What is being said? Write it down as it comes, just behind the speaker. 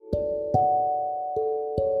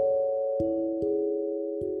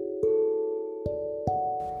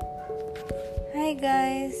Hi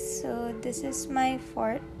guys, so this is my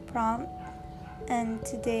fourth prompt, and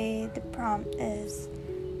today the prompt is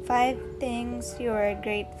 5 things you are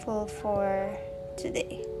grateful for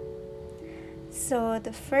today. So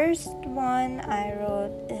the first one I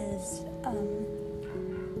wrote is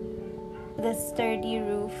the sturdy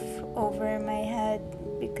roof over my head,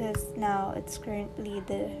 because now it's currently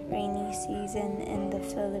the rainy season in the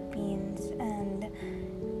Philippines, and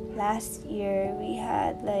last year we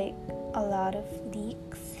had like a lot of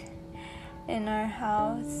leaks in our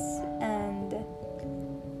house, and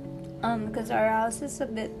because our house is a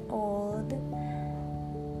bit old,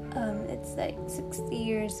 it's like 60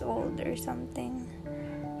 years old or something,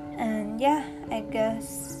 and yeah, I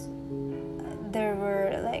guess there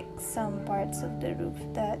were like some parts of the roof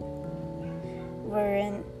that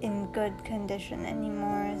weren't in good condition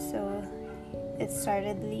anymore, so it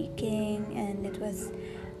started leaking, and it was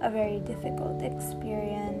a very difficult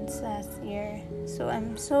experience last year. So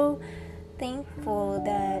I'm so thankful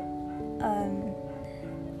that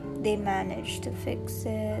they managed to fix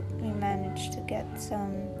it. We managed to get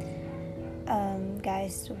some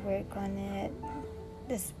guys to work on it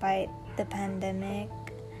despite the pandemic.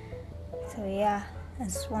 So yeah,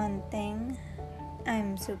 that's one thing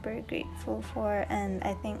I'm super grateful for, and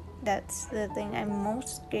I think that's the thing I'm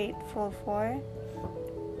most grateful for.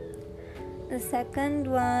 The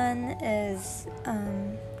second one is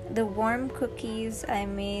the warm cookies I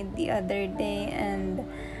made the other day, and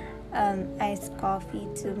iced coffee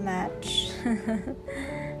to match.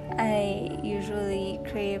 I usually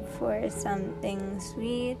crave for something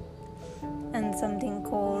sweet and something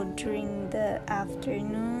cold during the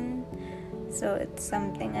afternoon, so it's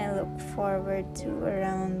something I look forward to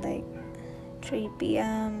around like 3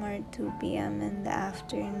 p.m. or 2 p.m. in the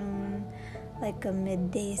afternoon, like a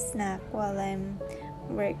midday snack while I'm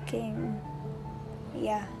working.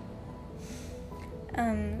 Yeah.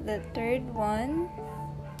 The third one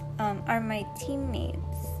are my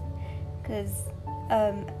teammates, because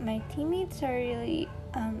my teammates are really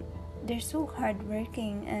they're so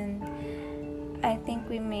hardworking, and I think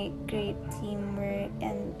we make great teamwork,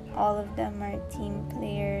 and all of them are team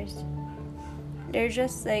players. They're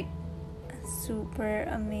just like super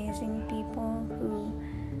amazing people who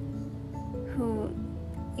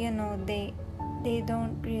they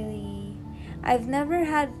don't really, I've never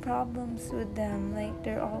had problems with them. Like,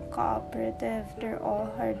 they're all cooperative, they're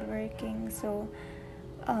all hardworking, so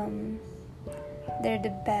they're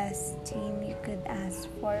the best team you could ask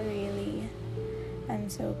for, really. I'm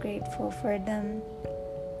so grateful for them.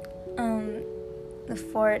 The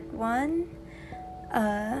fourth one,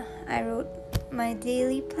 I wrote my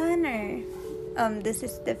daily planner. This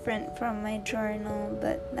is different from my journal,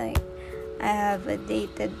 but like, I have a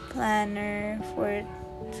dated planner for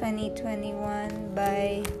 2021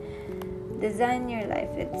 by Design Your Life.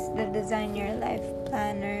 It's the Design Your Life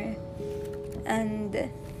planner, and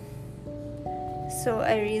so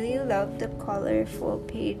I really love the colorful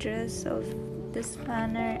pages of this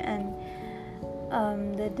planner, and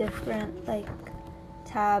the different like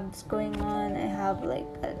tabs going on. I have like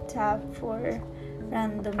a tab for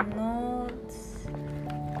random notes,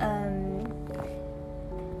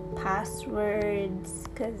 passwords,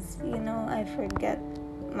 because I forget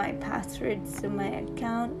my passwords to my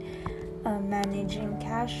account, managing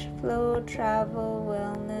cash flow, travel,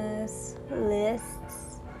 wellness,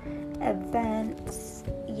 lists, events.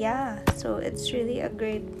 Yeah, so it's really a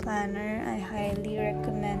great planner. I highly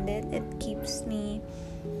recommend it. It keeps me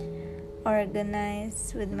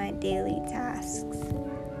organized with my daily tasks.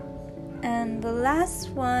 And the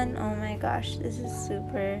last one, oh my gosh, this is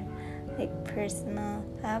super like personal.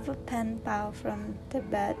 I have a pen pal from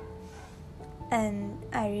Tibet, and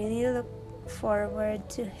I really look forward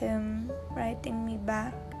to him writing me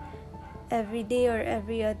back every day or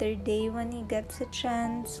every other day when he gets a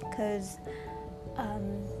chance, because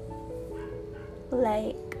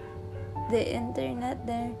like the internet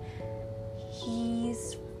there,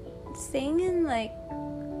 he's staying in like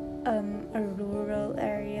a rural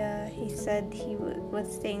area. He said he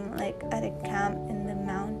was staying like at a camp in the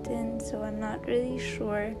mountains, so I'm not really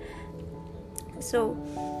sure. So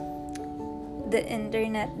the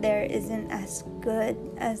internet there isn't as good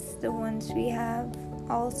as the ones we have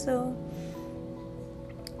also.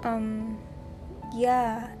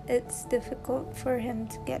 Yeah, it's difficult for him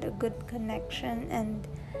to get a good connection, and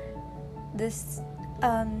this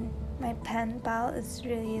my pen pal is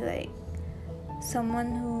really like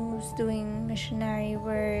someone who's doing missionary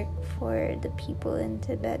work for the people in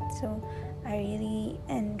Tibet, so I really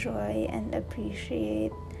enjoy and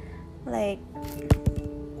appreciate like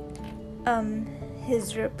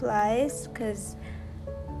his replies, because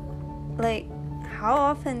like how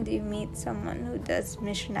often do you meet someone who does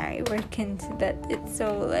missionary work in Tibet? It's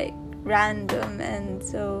so like random and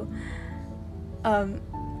so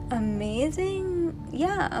amazing.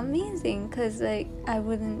 Yeah, amazing, because like I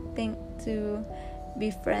wouldn't think to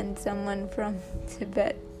befriend someone from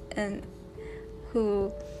Tibet and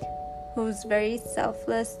who's very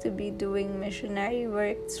selfless to be doing missionary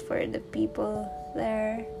works for the people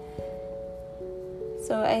there.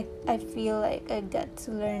 So I feel like I get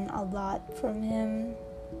to learn a lot from him.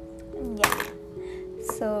 Yeah.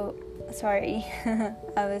 So sorry,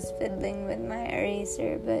 I was fiddling with my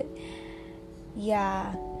eraser, but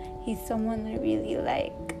yeah, he's someone I really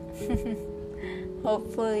like.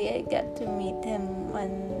 Hopefully I get to meet him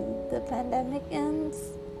when the pandemic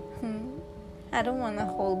ends. I don't want to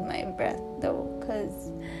hold my breath though, because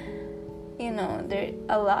there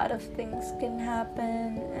a lot of things can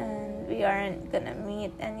happen and we aren't gonna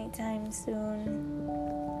meet anytime soon.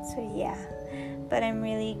 So yeah, but I'm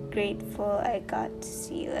really grateful I got to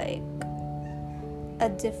see like a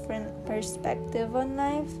different perspective on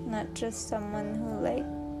life, not just someone who like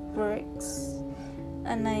works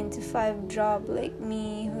a 9-to-5 job like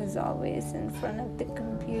me, who's always in front of the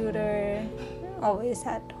computer, always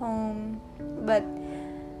at home. But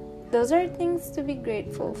those are things to be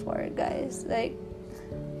grateful for, guys. Like,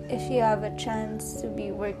 if you have a chance to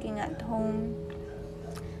be working at home,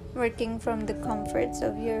 working from the comforts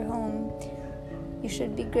of your home, you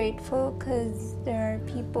should be grateful, because there are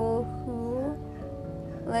people who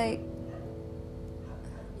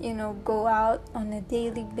go out on a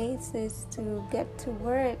daily basis to get to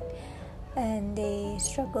work, and they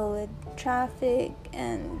struggle with traffic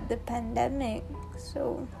and the pandemic.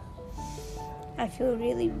 So I feel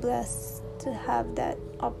really blessed to have that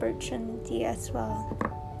opportunity as well.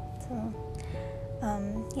 So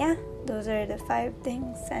yeah, those are the 5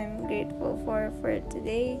 things I'm grateful for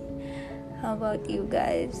today. How about you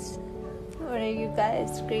guys? What are you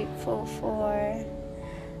guys grateful for?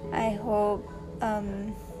 I hope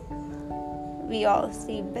we all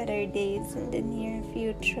see better days in the near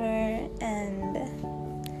future, and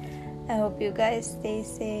I hope you guys stay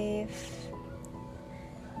safe.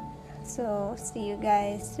 So see you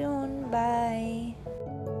guys soon. Bye.